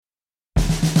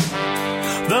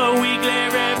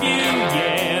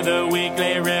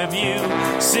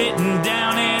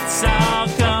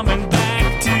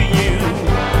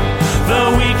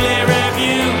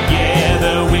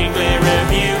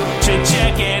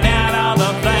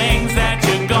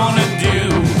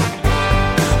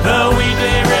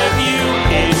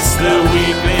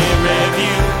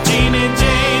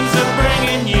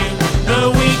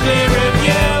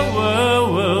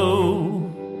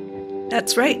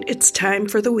That's right. It's time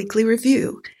for the Weekly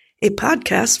Review, a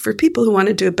podcast for people who want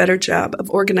to do a better job of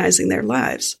organizing their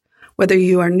lives. Whether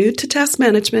you are new to task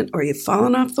management or you've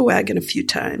fallen off the wagon a few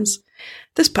times,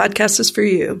 this podcast is for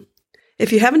you.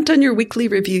 If you haven't done your weekly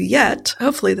review yet,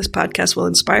 hopefully this podcast will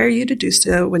inspire you to do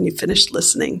so when you finish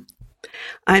listening.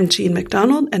 I'm Jean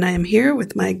McDonald, and I am here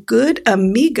with my good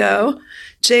amigo,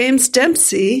 James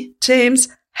Dempsey. James,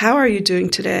 how are you doing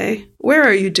today? Where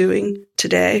are you doing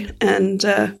today? And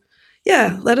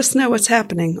let us know what's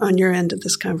happening on your end of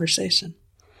this conversation.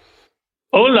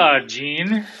 Hola,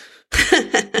 Jean.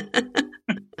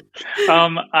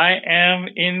 I am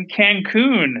in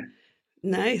Cancun.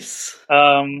 Nice.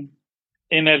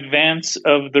 In advance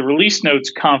of the Release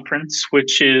Notes conference,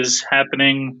 which is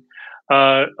happening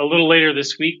a little later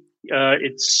this week. We're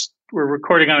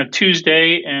recording on a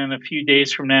Tuesday, and a few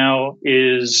days from now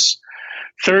is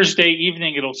Thursday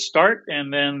evening. It'll start,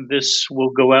 and then this will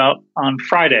go out on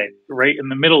Friday, right in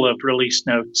the middle of Release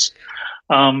Notes.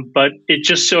 But it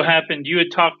just so happened you had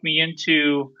talked me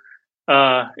into.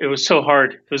 It was so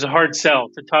hard. It was a hard sell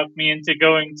to talk me into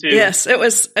going to. Yes, it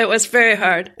was very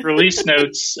hard. Release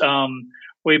Notes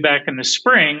way back in the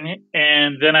spring,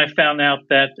 and then I found out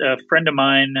that a friend of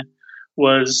mine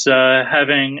was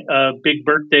having a big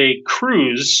birthday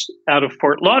cruise out of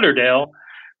Fort Lauderdale,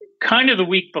 kind of the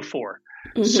week before.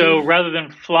 Mm-hmm. So rather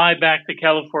than fly back to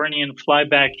California and fly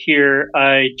back here,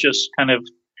 I just kind of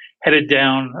headed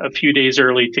down a few days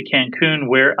early to Cancun,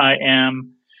 where I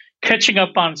am catching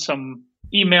up on some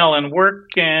email and work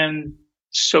and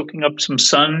soaking up some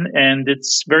sun, and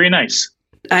it's very nice.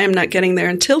 I am not getting there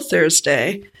until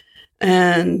Thursday,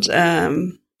 and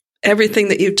everything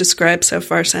that you've described so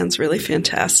far sounds really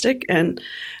fantastic, and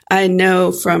I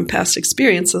know from past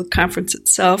experience the conference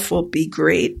itself will be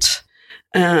great.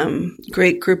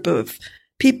 Great group of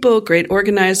people, great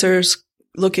organizers,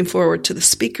 looking forward to the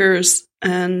speakers,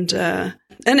 and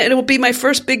it will be my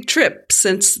first big trip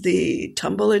since the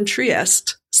tumble in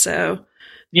Trieste. So,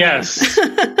 yes,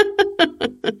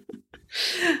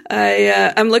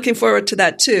 I'm looking forward to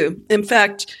that too. In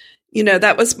fact,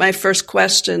 that was my first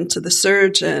question to the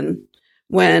surgeon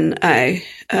when I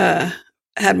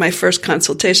had my first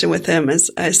consultation with him.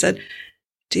 As I said,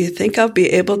 "Do you think I'll be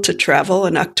able to travel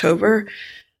in October?"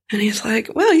 And he's like,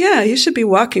 "Well, yeah, you should be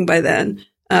walking by then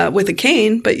with a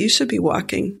cane, but you should be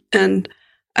walking." And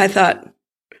I thought,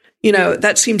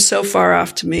 that seems so far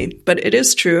off to me, but it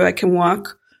is true. I can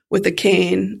walk with a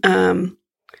cane,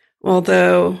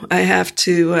 although I have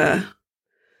to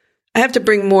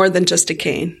bring more than just a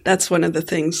cane. That's one of the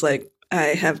things I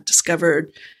have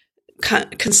discovered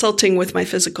consulting with my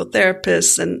physical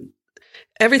therapist, and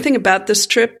everything about this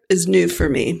trip is new for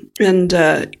me. And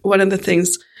one of the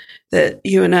things that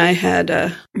you and I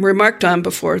had remarked on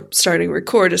before starting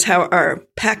record is how our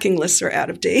packing lists are out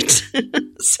of date.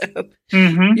 So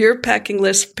Your packing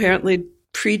list apparently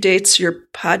predates your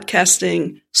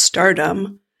podcasting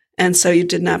stardom, and so you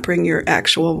did not bring your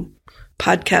actual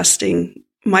podcasting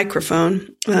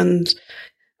microphone. And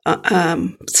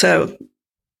so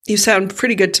you sound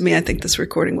pretty good to me. I think this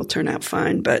recording will turn out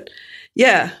fine. But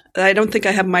yeah, I don't think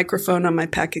I have microphone on my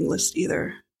packing list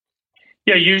either.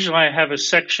 Yeah, usually I have a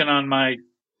section on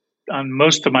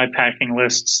most of my packing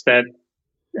lists that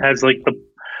has the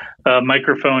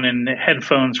microphone and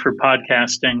headphones for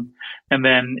podcasting. And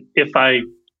then if I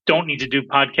don't need to do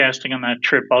podcasting on that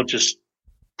trip, I'll just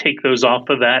take those off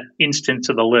of that instance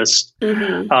of the list.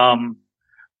 Mm-hmm.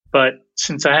 But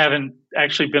since I haven't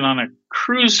actually been on a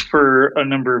cruise for a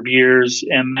number of years,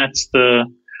 and that's the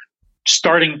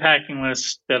starting packing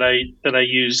list that I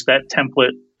use, that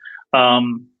template,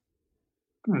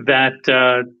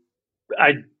 that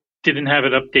I didn't have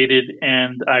it updated,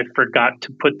 and I forgot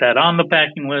to put that on the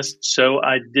packing list. So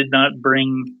I did not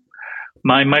bring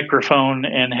my microphone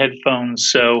and headphones.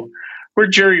 So we're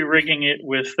jury rigging it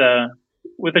with a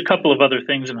couple of other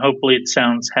things, and hopefully it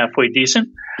sounds halfway decent.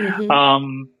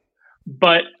 Mm-hmm.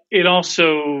 But it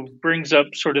also brings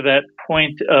up sort of that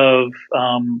point of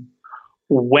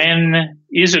when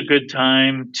is a good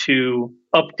time to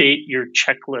update your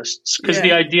checklists, because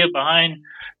the idea behind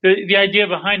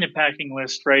a packing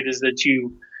list, right, is that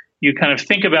you kind of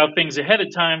think about things ahead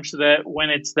of time so that when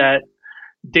it's that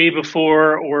day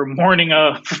before or morning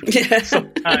of,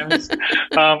 sometimes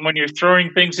when you're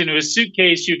throwing things into a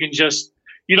suitcase, you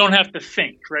don't have to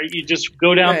think, right? You just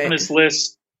go down from this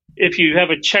list. If you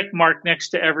have a check mark next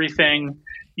to everything,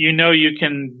 you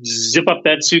can zip up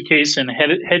that suitcase and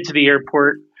head to the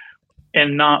airport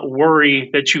and not worry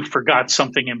that you forgot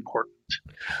something important.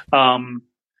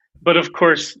 But of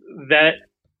course, that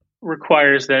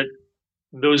requires that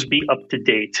those be up to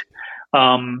date.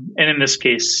 And in this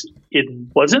case, it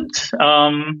wasn't.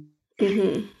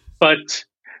 But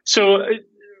so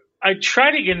I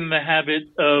try to get in the habit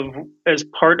of, as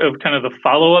part of kind of the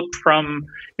follow-up from,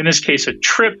 in this case, a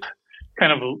trip,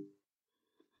 kind of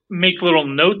make little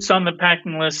notes on the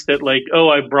packing list that, like, oh,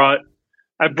 I brought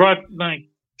like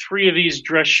 3 of these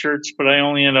dress shirts, but I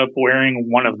only ended up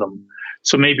wearing one of them.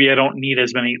 So maybe I don't need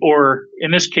as many. Or in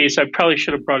this case, I probably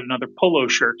should have brought another polo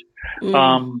shirt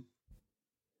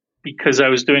because I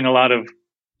was doing a lot of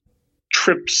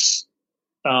trips.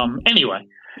 Anyway,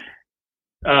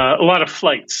 a lot of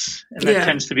flights, and that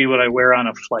tends to be what I wear on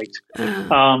a flight.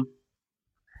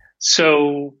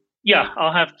 So yeah,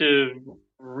 I'll have to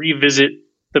revisit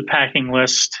the packing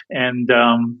list, and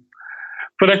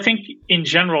but I think in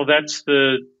general, I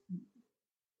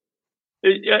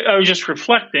was just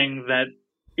reflecting that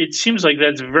it seems like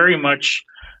that's very much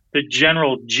the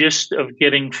general gist of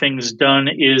getting things done,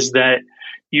 is that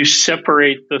you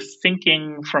separate the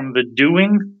thinking from the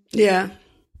doing. Yeah.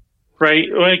 Right?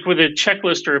 Like with a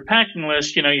checklist or a packing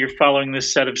list, you're following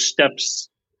this set of steps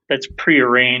that's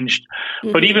prearranged.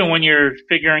 But even when you're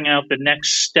figuring out the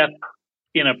next step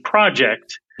in a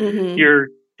project, you're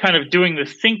kind of doing the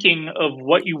thinking of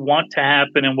what you want to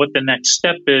happen and what the next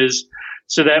step is,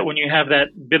 so that when you have that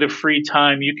bit of free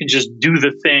time, you can just do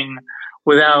the thing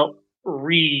without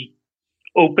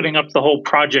reopening up the whole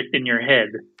project in your head.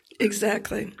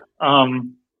 Exactly.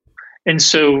 And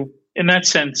so in that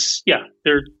sense, yeah,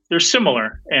 they're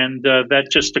similar. And that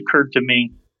just occurred to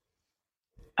me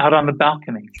out on the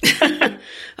balcony.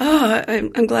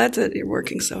 I'm glad that you're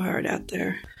working so hard out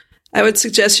there. I would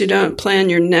suggest you don't plan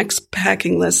your next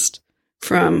packing list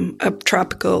from a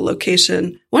tropical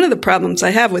location. One of the problems I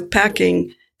have with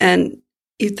packing, and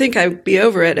you'd think I'd be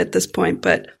over it at this point,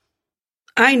 but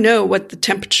I know what the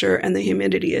temperature and the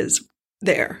humidity is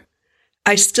there.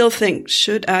 I still think,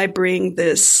 should I bring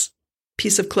this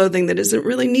piece of clothing that isn't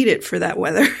really needed for that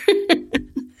weather?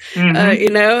 And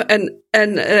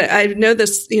I know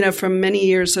this, from many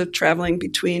years of traveling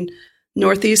between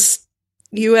Northeast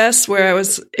U.S., where I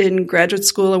was in graduate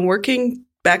school and working,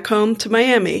 back home to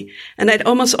Miami. And I'd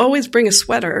almost always bring a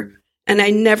sweater, and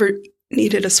I never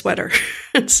needed a sweater.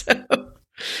 So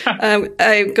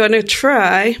I'm going to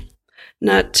try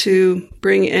not to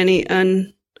bring any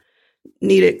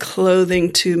unneeded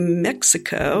clothing to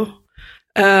Mexico.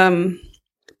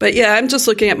 But yeah, I'm just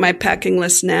looking at my packing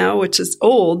list now, which is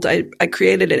old. I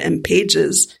created it in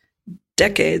Pages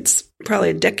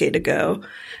probably a decade ago.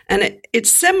 And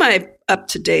it's semi up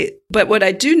to date. But what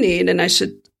I do need, and I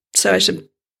should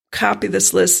copy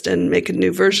this list and make a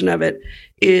new version of it,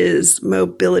 is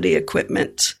mobility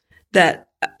equipment that,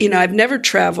 I've never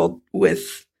traveled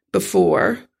with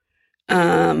before.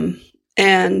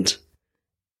 And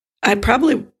I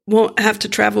probably won't have to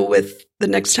travel with the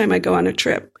next time I go on a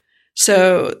trip.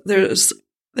 So there's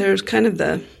kind of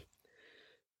the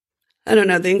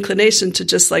inclination to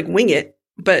just like wing it,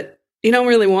 but you don't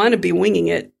really want to be winging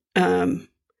it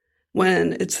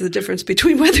when it's the difference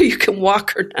between whether you can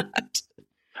walk or not.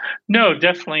 No,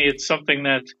 definitely. It's something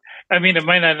that,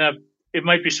 it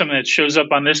might be something that shows up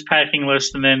on this packing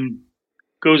list and then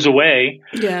goes away.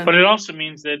 Yeah. But it also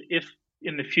means that if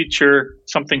in the future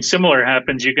something similar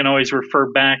happens, you can always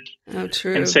refer back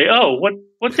and say, oh,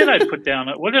 what did I put down?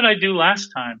 What did I do last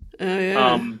time? Oh,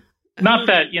 yeah. Not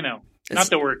that, not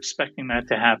that we're expecting that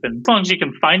to happen. As long as you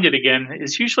can find it again,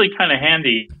 it's usually kind of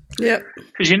handy. Yep.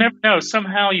 Because you never know.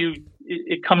 Somehow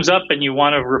it comes up and you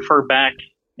want to refer back,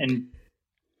 and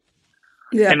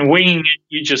winging it,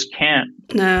 you just can't.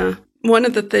 No. One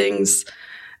of the things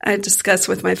I discussed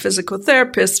with my physical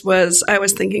therapist was I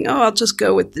was thinking, I'll just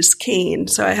go with this cane.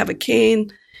 So I have a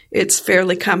cane. It's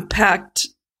fairly compact,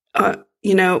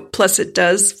 plus it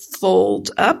does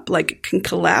fold up, like it can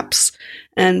collapse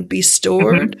and be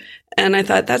stored. Mm-hmm. And I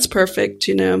thought that's perfect,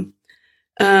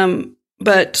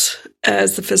 But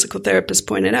as the physical therapist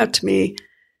pointed out to me,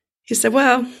 he said,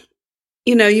 well,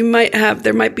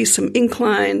 there might be some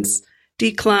inclines,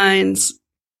 declines,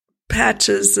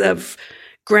 patches of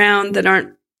ground that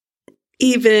aren't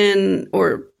even,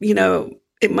 or,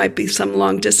 it might be some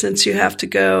long distance you have to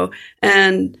go.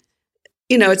 And,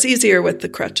 it's easier with the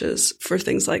crutches for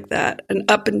things like that. And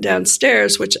up and down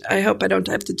stairs, which I hope I don't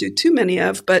have to do too many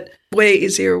of, but way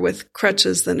easier with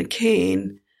crutches than a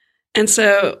cane. And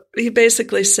so he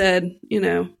basically said,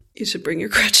 you should bring your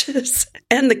crutches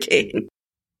and the cane.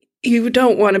 You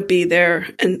don't want to be there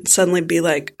and suddenly be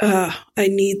like, I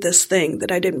need this thing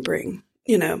that I didn't bring,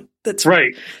 that's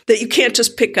right. That you can't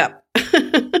just pick up.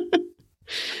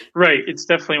 Right. It's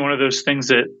definitely one of those things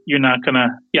that you're not going to,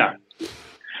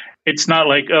 it's not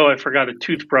like, oh, I forgot a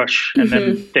toothbrush, and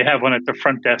then they have one at the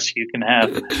front desk you can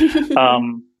have,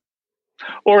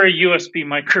 or a USB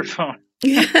microphone.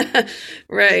 Yeah,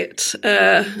 right.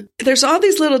 There's all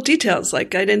these little details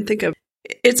like I didn't think of.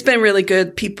 It's been really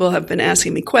good. People have been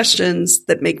asking me questions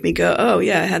that make me go, oh,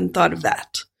 yeah, I hadn't thought of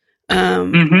that.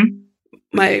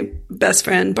 My best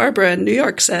friend, Barbara, in New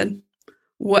York said,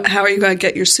 how are you going to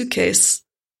get your suitcase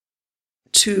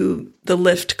to the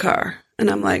Lyft car? And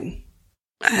I'm like,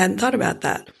 I hadn't thought about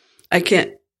that. I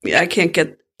can't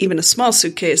get even a small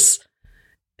suitcase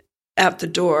out the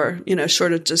door,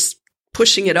 short of just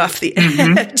pushing it off the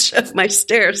edge of my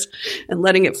stairs and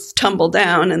letting it tumble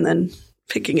down and then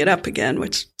picking it up again,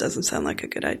 which doesn't sound like a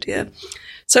good idea.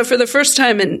 So for the first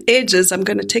time in ages, I'm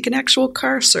going to take an actual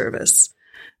car service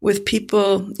with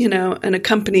people, and a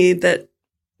company that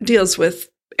deals with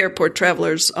airport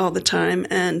travelers all the time.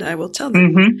 And I will tell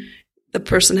them the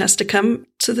person has to come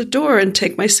to the door and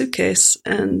take my suitcase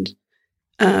and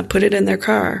put it in their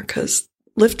car because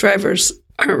Lyft drivers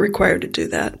aren't required to do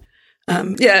that.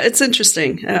 It's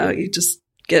interesting. You just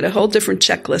get a whole different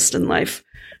checklist in life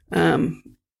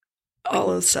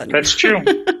all of a sudden. That's true.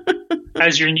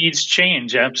 As your needs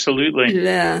change, absolutely.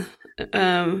 Yeah.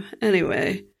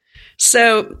 Anyway,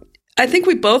 so I think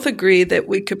we both agree that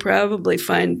we could probably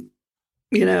find,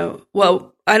 I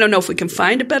don't know if we can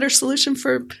find a better solution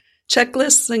for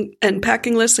checklists and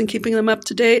packing lists and keeping them up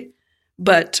to date,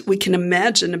 but we can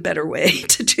imagine a better way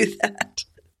to do that.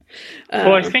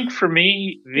 Well, I think for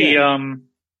me,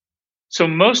 so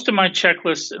most of my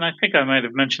checklists, and I think I might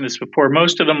have mentioned this before,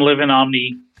 most of them live in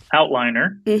Omni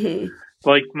Outliner.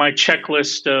 Like my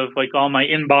checklist of like all my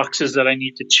inboxes that I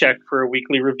need to check for a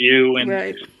weekly review and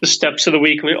the steps of the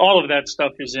weekly, all of that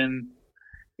stuff is in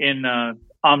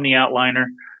Omni Outliner.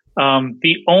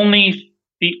 The only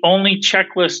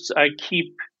checklists I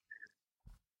keep,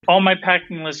 all my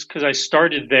packing lists, because I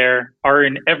started there, are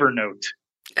in Evernote.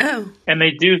 Oh, and they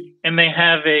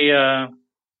have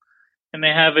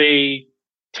a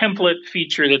template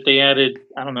feature that they added,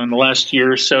 I don't know, in the last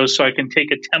year or so I can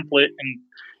take a template and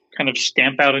kind of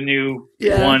stamp out a new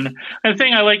one. And the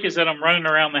thing I like is that I'm running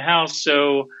around the house,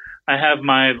 so I have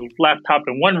my laptop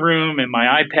in one room and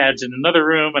my iPad's in another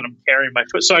room, and I'm carrying my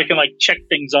foot, so I can like check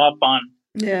things off on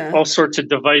all sorts of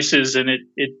devices, and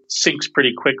it syncs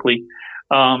pretty quickly.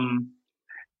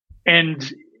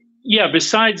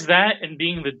 Besides that, and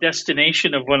being the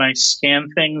destination of when I scan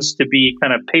things to be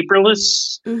kind of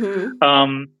paperless,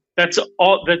 that's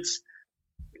all. That's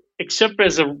except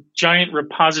as a giant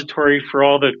repository for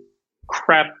all the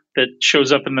crap that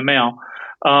shows up in the mail.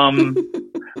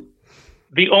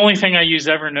 The only thing I use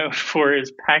Evernote for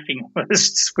is packing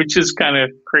lists, which is kind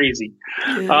of crazy.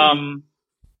 Yeah.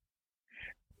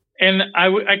 And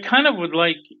I kind of would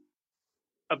like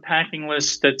a packing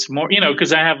list that's more,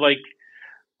 because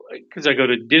because I go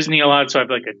to Disney a lot, so I have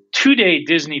like a 2-day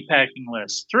Disney packing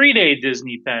list, 3-day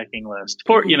Disney packing list,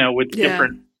 with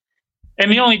different.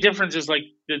 And the only difference is like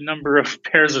the number of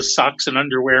pairs of socks and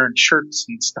underwear and shirts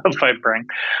and stuff I bring.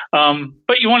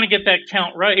 But you want to get that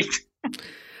count right.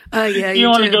 You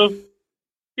want to go.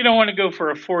 You don't want to go for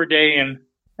a 4-day and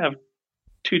have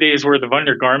 2 days worth of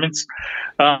undergarments.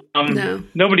 No.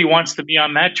 Nobody wants to be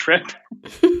on that trip.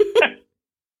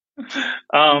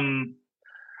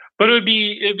 But it'd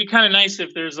be kind of nice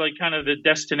if there's like kind of the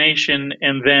destination,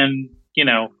 and then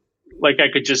like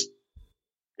I could just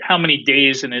how many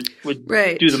days, and it would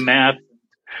do the math.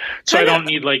 So I don't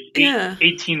need like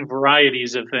 18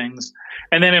 varieties of things.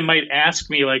 And then it might ask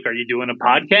me like, are you doing a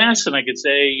podcast? And I could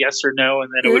say yes or no.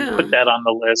 And then it would put that on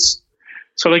the list.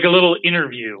 So like a little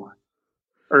interview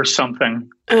or something.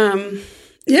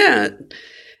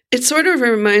 It sort of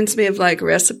reminds me of like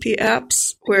recipe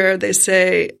apps where they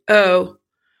say,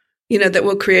 that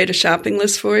will create a shopping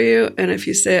list for you. And if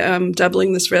you say, I'm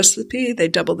doubling this recipe, they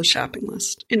double the shopping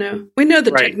list. We know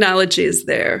the technology is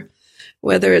there,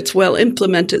 whether it's well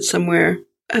implemented somewhere.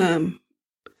 And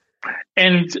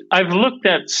I've looked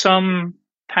at some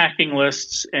packing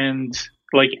lists and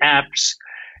like apps,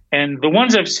 and the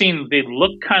ones I've seen, they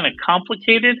look kind of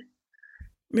complicated.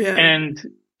 Yeah. And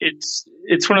it's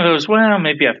one of those, well,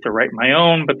 maybe I have to write my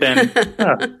own, but then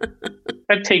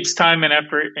that takes time and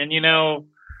effort. And,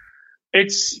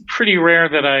 it's pretty rare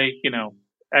that I,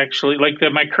 actually like that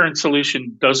my current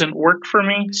solution doesn't work for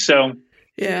me. So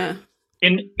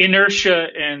inertia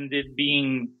and it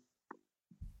being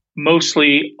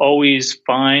mostly always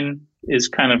fine is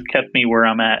kind of kept me where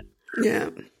I'm at. Yeah.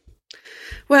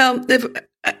 Well,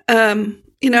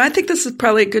 I think this is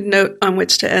probably a good note on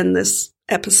which to end this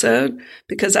episode,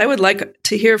 because I would like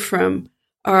to hear from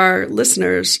our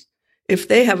listeners if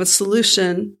they have a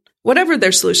solution whatever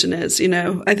their solution is.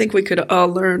 I think we could all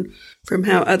learn from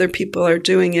how other people are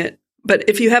doing it. But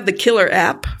if you have the killer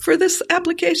app for this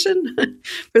application,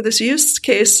 for this use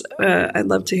case, I'd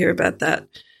love to hear about that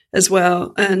as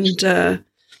well. And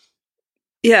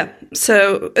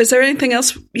so is there anything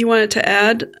else you wanted to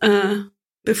add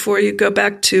before you go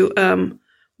back to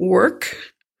work?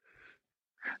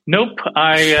 Nope.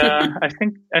 I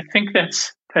think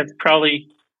that's probably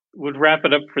would wrap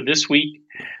it up for this week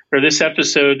or this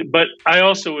episode. But I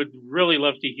also would really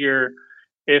love to hear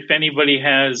if anybody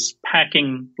has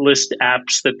packing list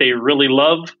apps that they really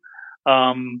love.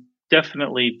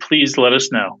 Definitely, please let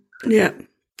us know. Yeah.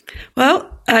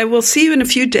 Well, I will see you in a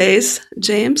few days,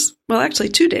 James. Well, actually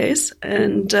 2 days,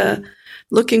 and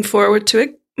looking forward to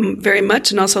it very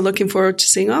much, and also looking forward to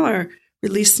seeing all our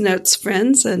Release Notes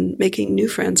friends and making new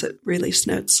friends at Release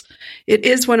Notes. It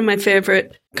is one of my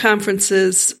favorite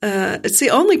conferences. It's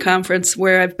the only conference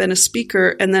where I've been a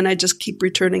speaker and then I just keep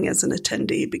returning as an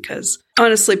attendee because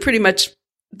honestly, pretty much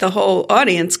the whole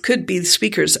audience could be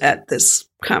speakers at this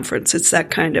conference. It's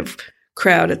that kind of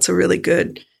crowd. It's a really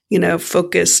good,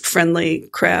 focused, friendly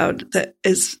crowd that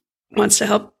wants to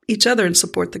help each other and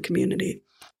support the community.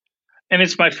 And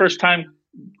it's my first time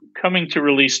coming to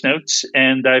Release Notes,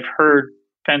 and I've heard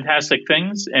fantastic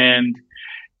things, and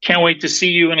can't wait to see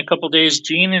you in a couple days,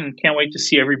 Jean, and can't wait to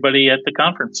see everybody at the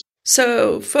conference.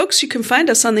 So, folks, you can find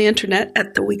us on the internet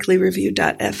at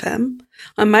theweeklyreview.fm.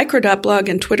 On Micro.blog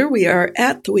and Twitter, we are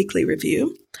at The Weekly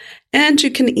Review, and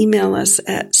you can email us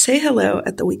at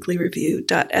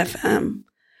sayhello@theweeklyreview.fm.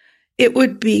 It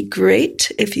would be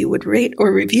great if you would rate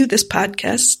or review this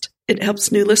podcast. It helps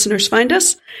new listeners find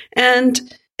us, and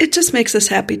it just makes us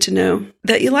happy to know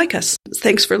that you like us.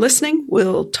 Thanks for listening.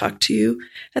 We'll talk to you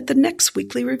at the next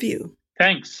Weekly Review.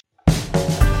 Thanks.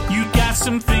 You got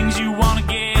some things you want to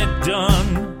get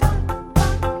done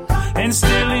and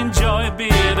still enjoy a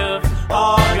bit of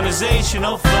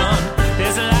organizational fun.